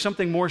 but there's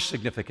something more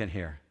significant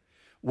here.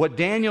 What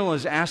Daniel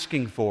is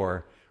asking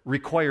for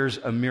requires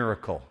a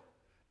miracle,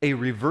 a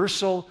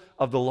reversal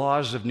of the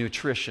laws of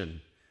nutrition.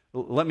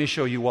 Let me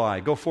show you why.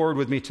 Go forward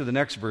with me to the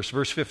next verse,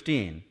 verse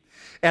 15.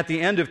 At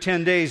the end of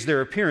 10 days,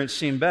 their appearance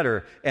seemed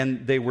better,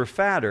 and they were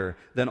fatter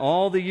than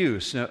all the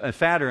youths. Now,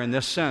 fatter in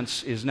this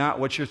sense is not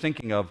what you're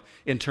thinking of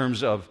in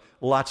terms of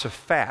lots of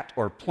fat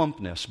or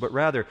plumpness, but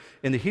rather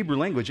in the Hebrew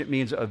language, it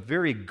means a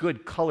very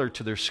good color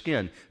to their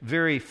skin,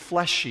 very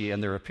fleshy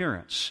in their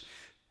appearance.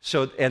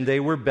 And they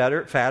were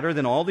fatter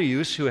than all the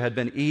youths who had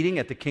been eating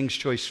at the king's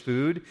choice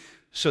food.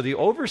 So the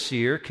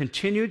overseer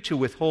continued to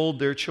withhold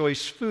their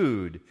choice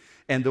food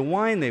and the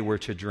wine they were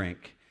to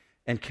drink,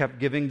 and kept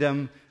giving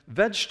them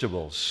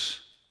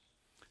vegetables.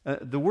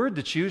 The word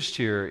that's used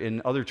here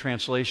in other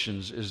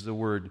translations is the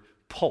word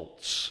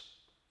pulse.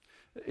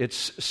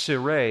 It's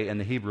sireh in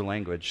the Hebrew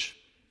language,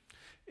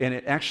 and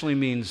it actually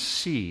means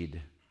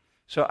seed.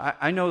 So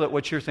I know that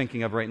what you're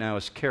thinking of right now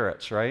is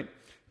carrots, right?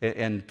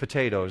 And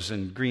potatoes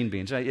and green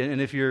beans.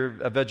 And if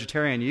you're a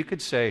vegetarian, you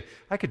could say,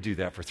 I could do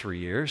that for 3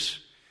 years.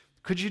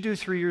 Could you do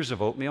 3 years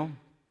of oatmeal?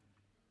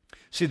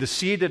 See, the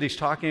seed that he's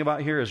talking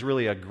about here is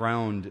really a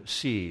ground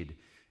seed.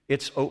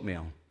 It's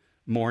oatmeal.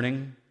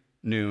 Morning,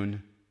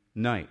 noon,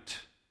 night.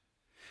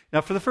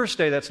 Now, for the first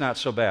day, that's not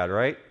so bad,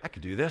 right? I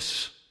could do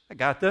this. I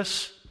got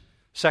this.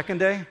 Second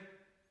day?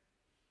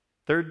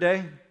 Third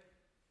day?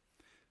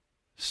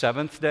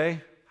 Seventh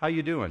day? How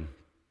you doing?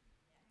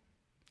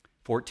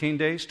 14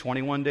 days,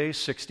 21 days,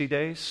 60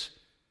 days?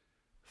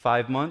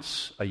 5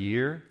 months, a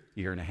year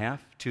and a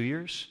half, 2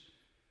 years?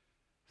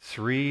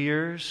 3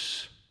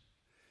 years?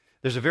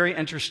 There's a very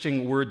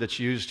interesting word that's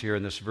used here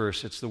in this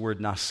verse. It's the word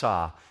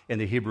nasa in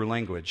the Hebrew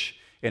language.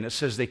 And it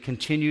says they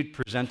continued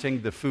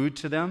presenting the food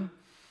to them.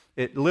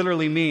 It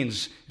literally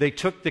means they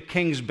took the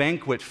king's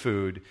banquet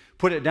food,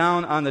 put it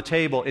down on the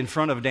table in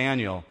front of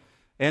Daniel,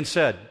 and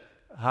said,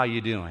 how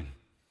you doing?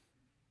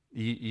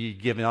 You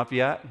giving up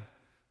yet?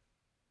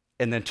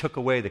 And then took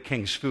away the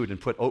king's food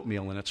and put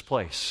oatmeal in its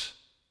place.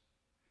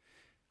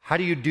 How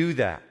do you do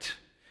that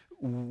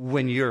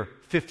when you're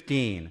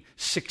 15,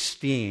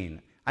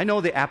 16. I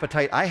know the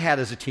appetite I had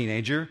as a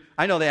teenager.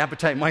 I know the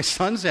appetite my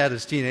sons had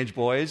as teenage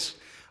boys.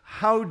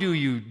 How do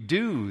you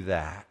do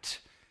that?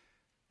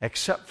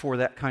 Except for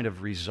that kind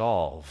of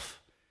resolve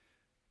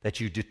that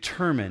you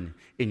determine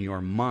in your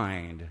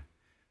mind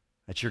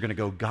that you're going to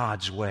go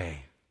God's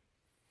way.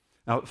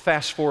 Now,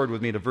 fast forward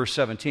with me to verse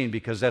 17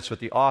 because that's what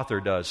the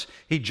author does.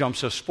 He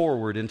jumps us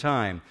forward in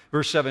time.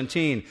 Verse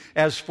 17,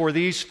 as for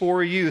these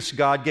 4 youths,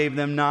 God gave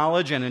them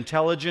knowledge and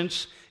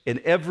intelligence in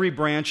every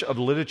branch of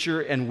literature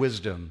and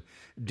wisdom.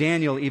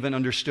 Daniel even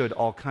understood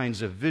all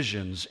kinds of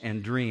visions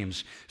and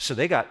dreams. So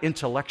they got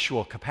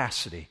intellectual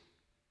capacity,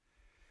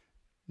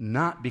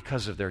 not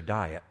because of their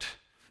diet.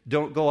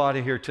 Don't go out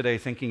of here today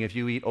thinking if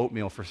you eat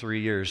oatmeal for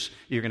 3 years,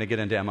 you're going to get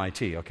into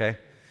MIT, okay?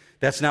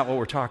 That's not what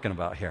we're talking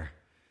about here.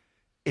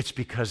 It's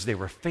because they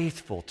were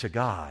faithful to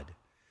God.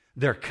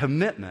 Their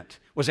commitment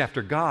was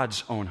after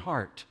God's own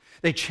heart.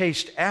 They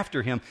chased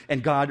after Him,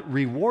 and God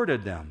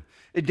rewarded them.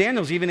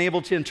 Daniel's even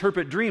able to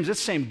interpret dreams. It's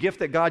the same gift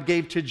that God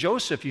gave to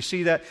Joseph. You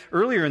see that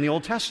earlier in the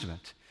Old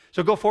Testament.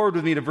 So go forward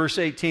with me to verse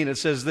 18. It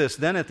says this,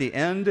 then at the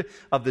end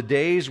of the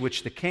days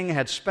which the king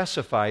had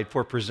specified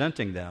for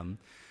presenting them,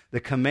 the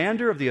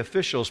commander of the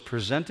officials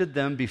presented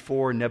them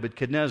before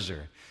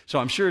Nebuchadnezzar. So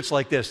I'm sure it's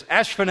like this,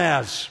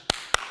 Ashpenaz,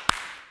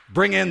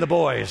 bring in the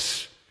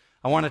boys.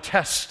 I want to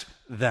test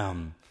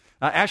them.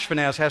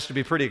 Ashpenaz has to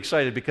be pretty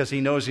excited because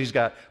he knows he's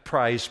got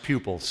prize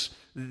pupils.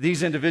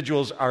 These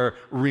individuals are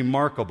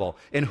remarkable.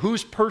 And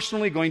who's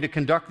personally going to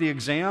conduct the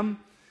exam?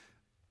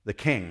 The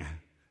king,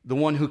 the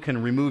one who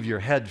can remove your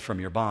head from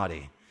your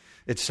body.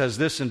 It says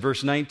this in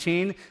verse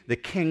 19, the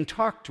king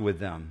talked with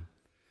them.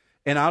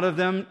 And out of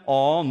them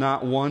all,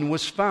 not one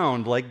was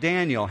found like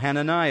Daniel,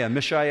 Hananiah,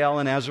 Mishael,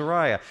 and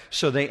Azariah.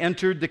 So they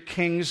entered the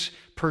king's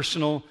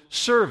personal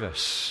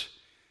service.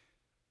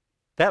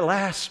 That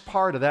last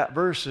part of that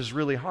verse is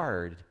really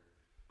hard.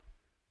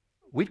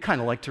 We'd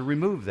kind of like to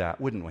remove that,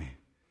 wouldn't we?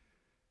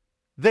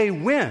 They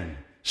win,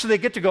 so they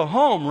get to go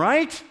home,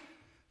 right?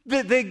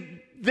 They're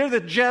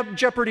the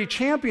Jeopardy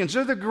champions.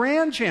 They're the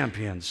grand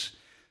champions.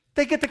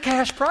 They get the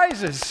cash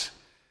prizes.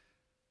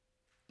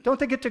 Don't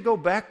they get to go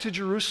back to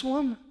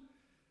Jerusalem?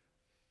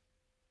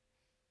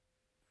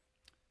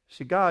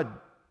 See, God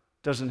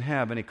doesn't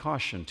have any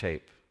caution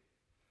tape.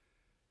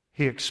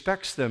 He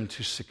expects them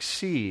to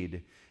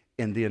succeed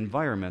in the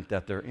environment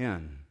that they're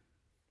in.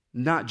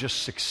 Not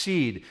just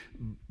succeed,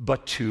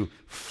 but to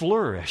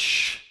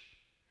flourish.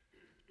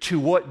 To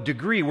what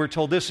degree? We're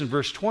told this in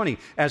verse 20.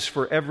 As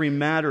for every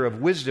matter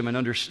of wisdom and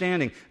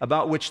understanding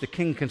about which the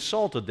king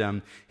consulted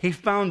them, he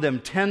found them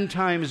 10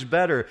 times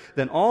better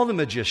than all the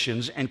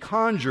magicians and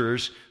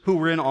conjurers who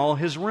were in all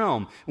his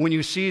realm. When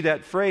you see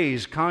that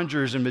phrase,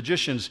 conjurers and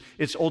magicians,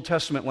 it's Old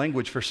Testament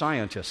language for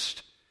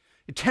scientists.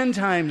 10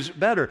 times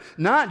better,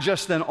 not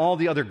just than all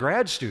the other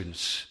grad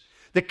students.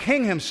 The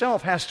king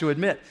himself has to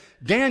admit,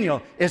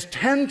 Daniel is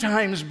 10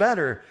 times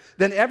better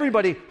than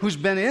everybody who's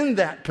been in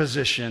that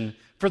position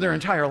for their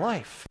entire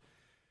life.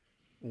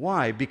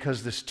 Why?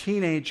 Because this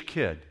teenage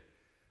kid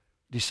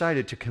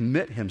decided to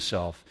commit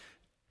himself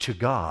to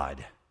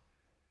God.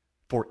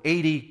 For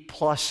 80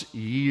 plus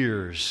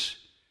years,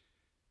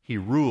 he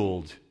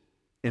ruled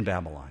in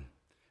Babylon.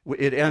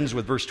 It ends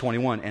with verse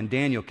 21, and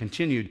Daniel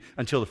continued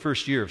until the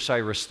first year of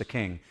Cyrus the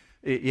king.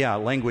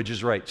 Language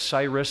is right.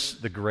 Cyrus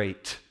the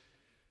Great.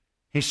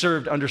 He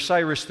served under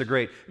Cyrus the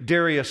Great,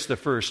 Darius the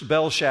First,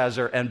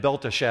 Belshazzar and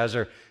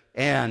Belteshazzar,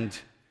 and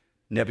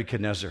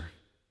Nebuchadnezzar.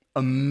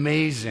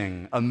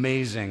 Amazing,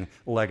 amazing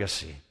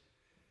legacy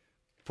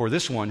for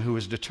this one who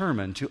is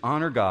determined to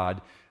honor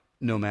God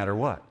no matter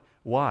what.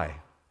 Why?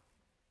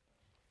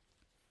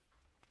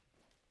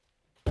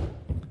 He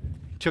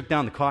took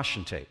down the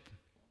caution tape.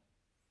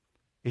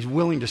 He's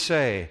willing to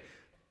say,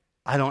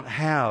 I don't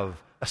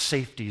have a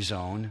safety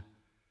zone.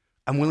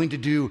 I'm willing to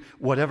do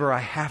whatever I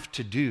have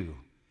to do.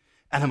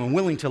 And I'm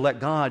willing to let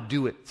God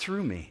do it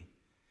through me.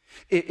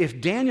 If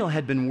Daniel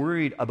had been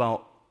worried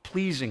about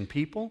pleasing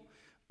people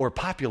or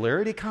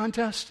popularity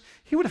contest,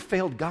 he would have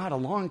failed God a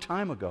long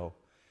time ago.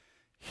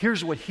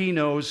 Here's what he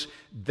knows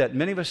that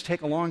many of us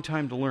take a long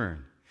time to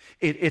learn.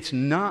 It's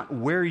not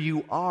where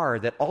you are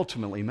that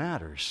ultimately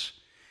matters.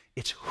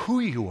 It's who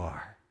you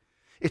are.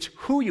 It's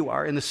who you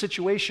are in the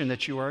situation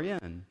that you are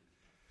in.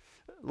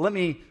 Let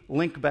me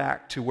link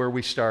back to where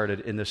we started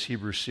in this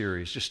Hebrew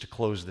series, just to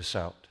close this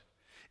out.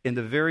 In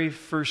the very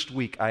first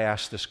week, I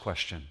asked this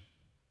question.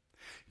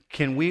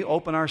 Can we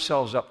open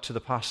ourselves up to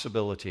the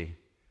possibility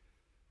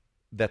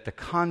that the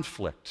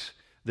conflict,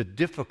 the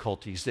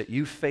difficulties that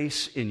you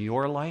face in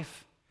your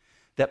life,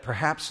 that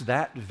perhaps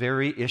that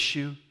very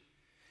issue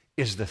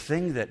is the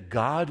thing that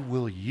God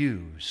will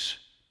use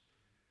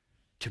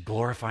to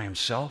glorify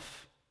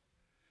Himself,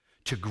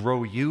 to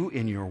grow you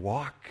in your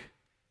walk,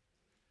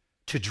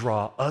 to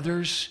draw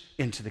others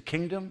into the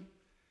kingdom?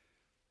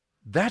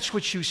 That's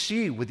what you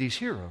see with these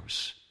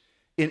heroes.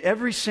 In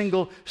every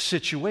single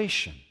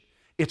situation,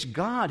 it's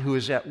God who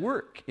is at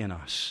work in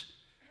us.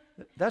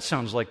 That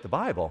sounds like the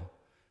Bible.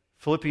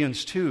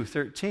 Philippians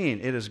 2:13,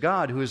 it is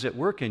God who is at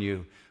work in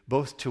you,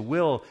 both to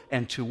will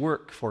and to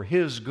work for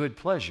His good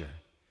pleasure.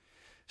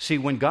 See,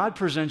 when God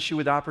presents you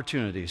with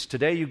opportunities,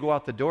 today you go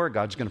out the door,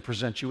 God's going to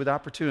present you with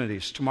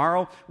opportunities.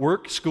 Tomorrow,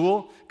 work,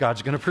 school,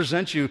 God's going to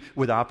present you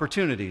with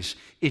opportunities.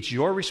 It's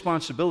your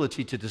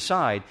responsibility to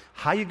decide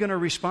how you're going to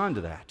respond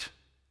to that.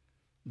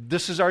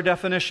 This is our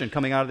definition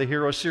coming out of the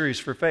Hero series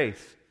for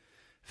faith.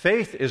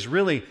 Faith is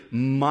really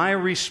my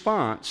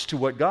response to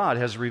what God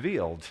has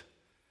revealed.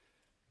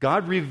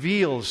 God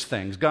reveals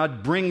things.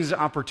 God brings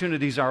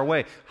opportunities our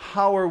way.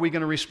 How are we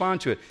going to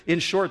respond to it? In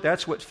short,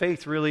 that's what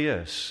faith really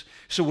is.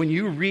 So when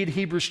you read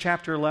Hebrews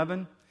chapter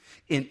 11,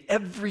 in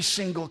every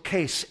single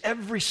case,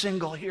 every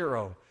single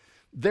hero,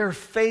 their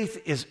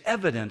faith is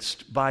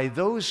evidenced by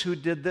those who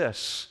did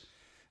this.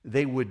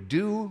 They would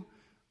do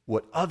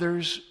what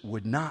others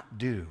would not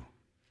do.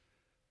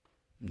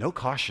 No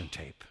caution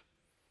tape.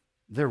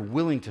 They're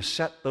willing to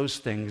set those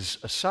things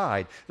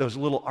aside, those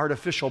little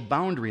artificial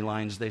boundary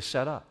lines they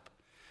set up.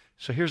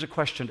 So here's a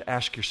question to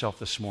ask yourself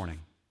this morning.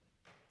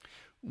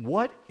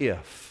 What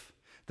if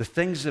the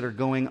things that are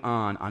going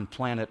on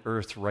planet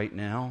Earth right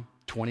now,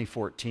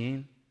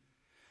 2014,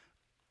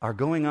 are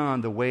going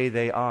on the way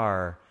they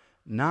are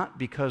not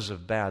because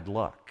of bad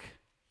luck,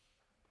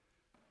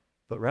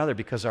 but rather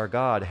because our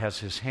God has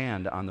His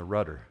hand on the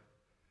rudder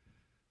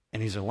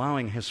and He's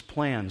allowing His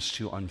plans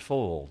to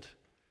unfold.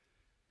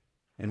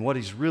 And what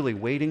He's really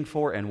waiting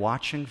for and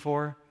watching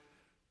for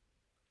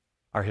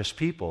are His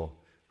people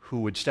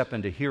who would step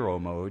into hero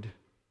mode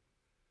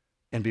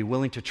and be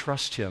willing to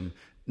trust Him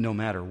no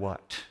matter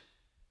what.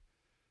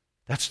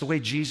 That's the way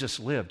Jesus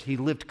lived. He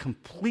lived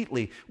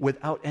completely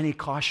without any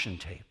caution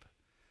tape.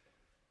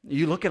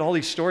 You look at all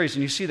these stories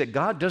and you see that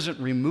God doesn't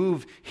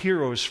remove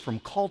heroes from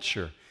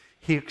culture.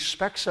 He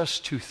expects us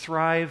to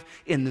thrive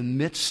in the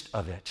midst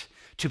of it,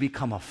 to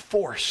become a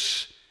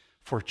force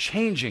for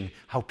changing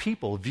how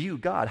people view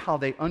God, how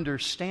they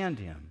understand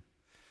Him.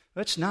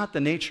 That's not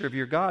the nature of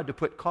your God to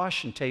put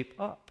caution tape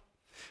up.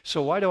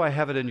 So why do I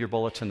have it in your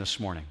bulletin this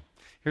morning?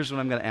 Here's what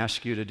I'm going to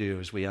ask you to do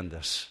as we end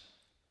this.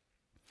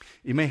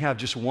 You may have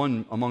just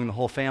one among the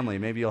whole family.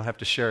 Maybe you'll have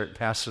to share it and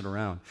pass it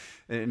around.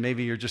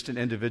 Maybe you're just an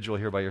individual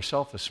here by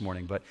yourself this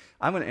morning. But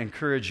I'm going to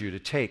encourage you to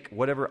take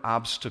whatever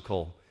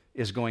obstacle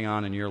is going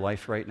on in your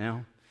life right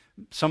now.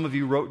 Some of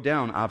you wrote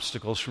down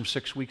obstacles from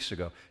 6 weeks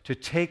ago. To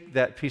take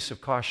that piece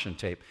of caution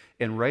tape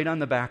and write on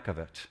the back of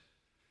it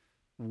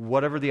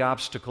whatever the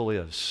obstacle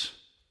is.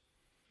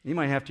 You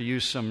might have to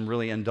use some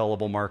really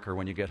indelible marker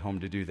when you get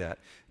home to do that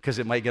because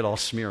it might get all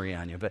smeary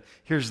on you. But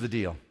here's the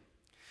deal.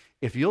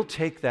 If you'll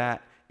take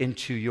that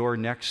into your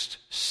next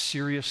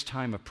serious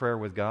time of prayer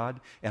with God,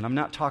 and I'm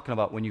not talking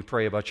about when you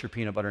pray about your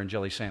peanut butter and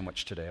jelly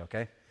sandwich today,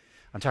 okay?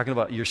 I'm talking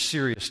about your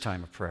serious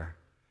time of prayer.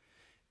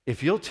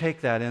 If you'll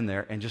take that in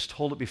there and just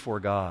hold it before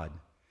God,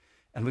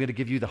 and we're going to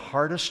give you the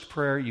hardest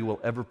prayer you will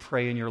ever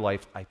pray in your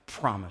life, I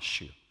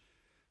promise you.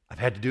 I've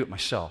had to do it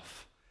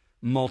myself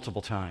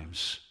multiple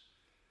times.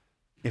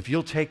 If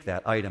you'll take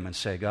that item and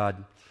say,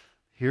 God,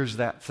 here's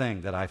that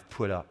thing that I've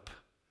put up.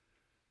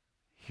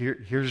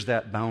 Here's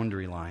that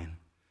boundary line.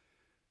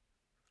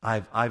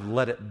 I've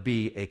let it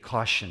be a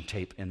caution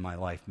tape in my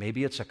life.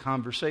 Maybe it's a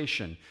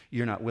conversation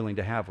you're not willing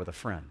to have with a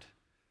friend.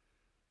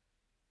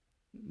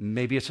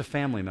 Maybe it's a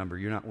family member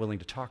you're not willing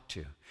to talk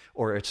to.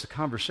 Or it's the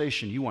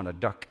conversation you want to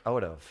duck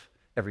out of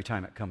every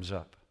time it comes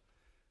up.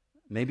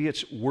 Maybe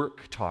it's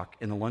work talk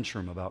in the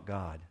lunchroom about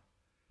God.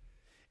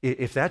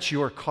 If that's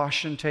your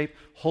caution tape,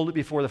 hold it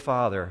before the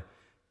Father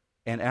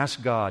and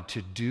ask God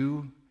to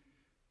do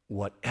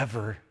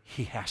whatever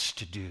He has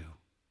to do.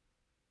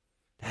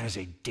 That is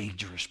a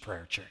dangerous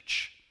prayer,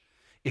 church.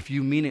 If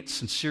you mean it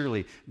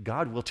sincerely,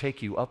 God will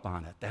take you up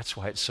on it. That's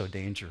why it's so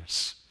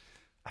dangerous.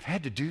 I've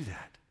had to do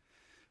that.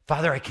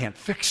 Father, I can't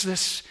fix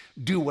this.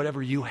 Do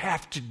whatever you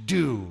have to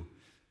do.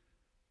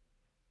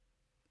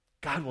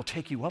 God will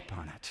take you up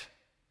on it.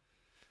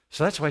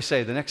 So that's why I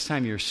say the next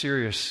time you're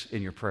serious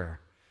in your prayer,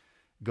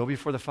 go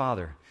before the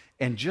Father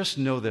and just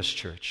know this,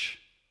 church.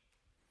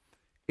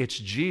 It's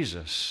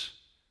Jesus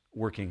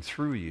working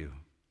through you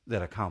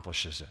that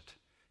accomplishes it.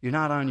 You're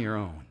not on your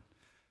own.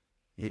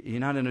 You're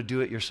not in a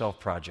do-it-yourself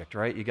project,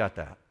 right? You got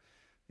that.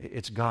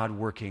 It's God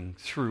working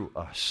through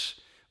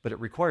us. But it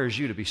requires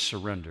you to be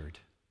surrendered.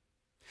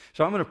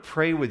 So I'm going to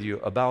pray with you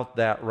about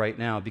that right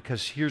now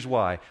because here's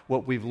why.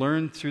 What we've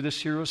learned through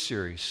this Hero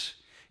series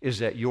is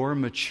that your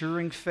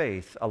maturing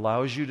faith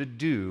allows you to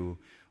do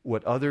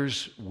what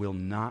others will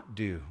not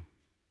do.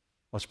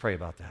 Let's pray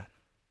about that.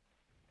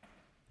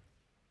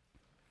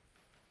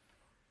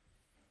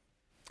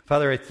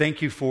 Father, I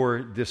thank you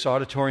for this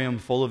auditorium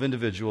full of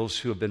individuals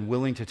who have been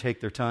willing to take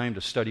their time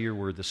to study your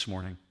word this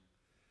morning.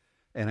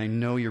 And I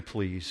know you're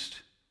pleased.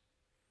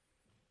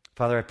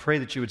 Father, I pray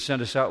that you would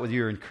send us out with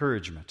your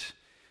encouragement,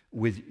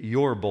 with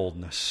your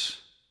boldness,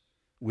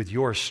 with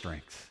your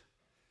strength.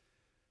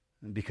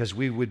 Because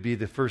we would be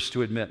the first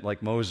to admit,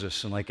 like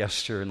Moses and like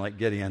Esther and like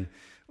Gideon,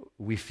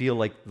 we feel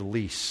like the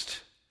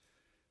least.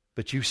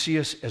 But you see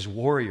us as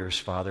warriors,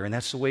 Father, and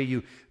that's the way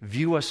you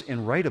view us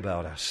and write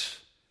about us.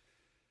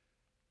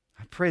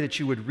 I pray that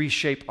you would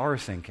reshape our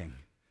thinking.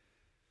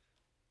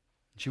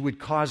 that you would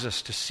cause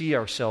us to see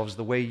ourselves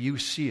the way you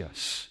see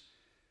us.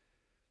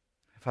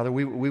 Father,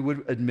 we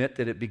would admit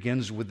that it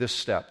begins with this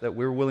step, that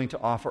we're willing to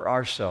offer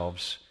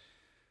ourselves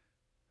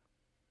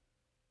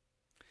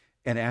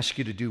and ask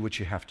you to do what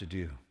you have to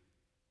do.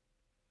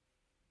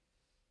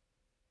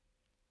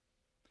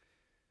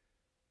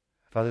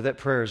 Father, that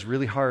prayer is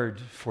really hard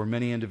for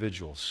many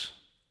individuals.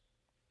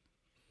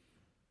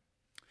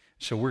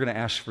 So we're going to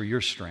ask for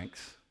your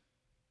strength.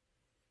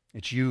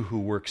 It's you who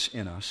works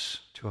in us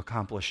to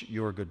accomplish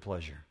your good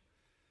pleasure.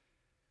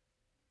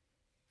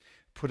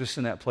 Put us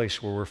in that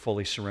place where we're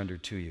fully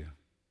surrendered to you.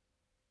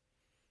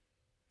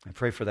 I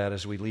pray for that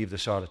as we leave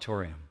this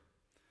auditorium.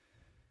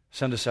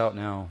 Send us out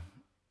now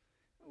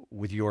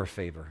with your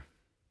favor.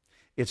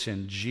 It's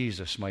in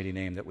Jesus' mighty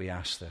name that we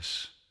ask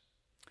this.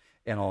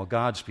 And all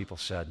God's people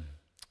said,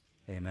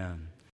 amen.